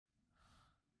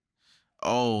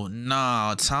Oh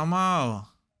nah, time out.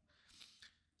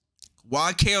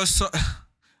 Why chaos?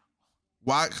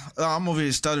 Why I'm over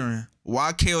here stuttering.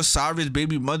 Why Osiris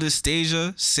baby mother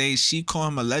Stasia say she call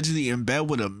him allegedly in bed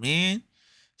with a man?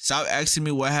 Stop asking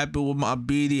me what happened with my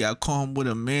BD. I call him with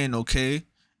a man, okay?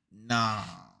 Nah.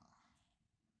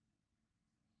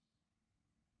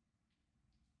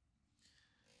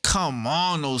 Come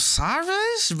on,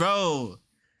 Osiris, bro.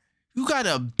 You got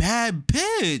a bad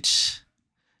bitch.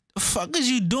 The fuck is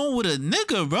you doing with a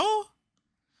nigga, bro?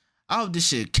 I hope this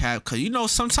shit cap, cause you know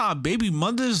sometimes baby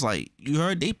mothers, like you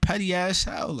heard, they petty ass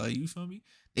out, like you feel me?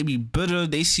 They be bitter.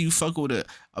 They see you fucking with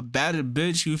a badder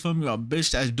bitch, you feel me? A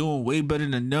bitch that's doing way better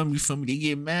than them, you feel me? They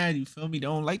get mad, you feel me? They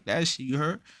don't like that shit, you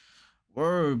heard?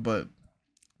 Word, but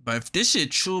if this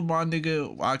shit true, my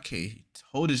nigga, why can't he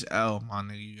hold his L, my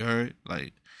nigga? You heard?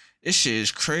 Like this shit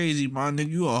is crazy, my nigga.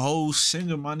 You a whole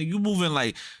singer, my nigga. You moving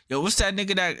like, yo, what's that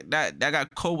nigga that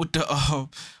got caught with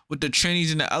the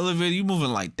trannies in the elevator? You moving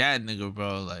like that nigga,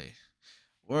 bro. Like,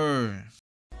 word.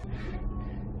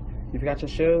 You forgot your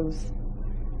shoes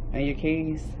and your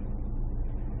keys.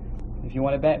 If you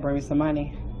want it back, bring me some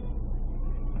money.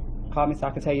 Call me so I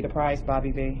can tell you the price,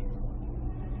 Bobby V.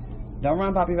 Don't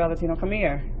run, Bobby Valentino. Come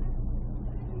here.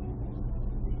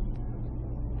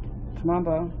 Come on,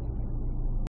 Bo.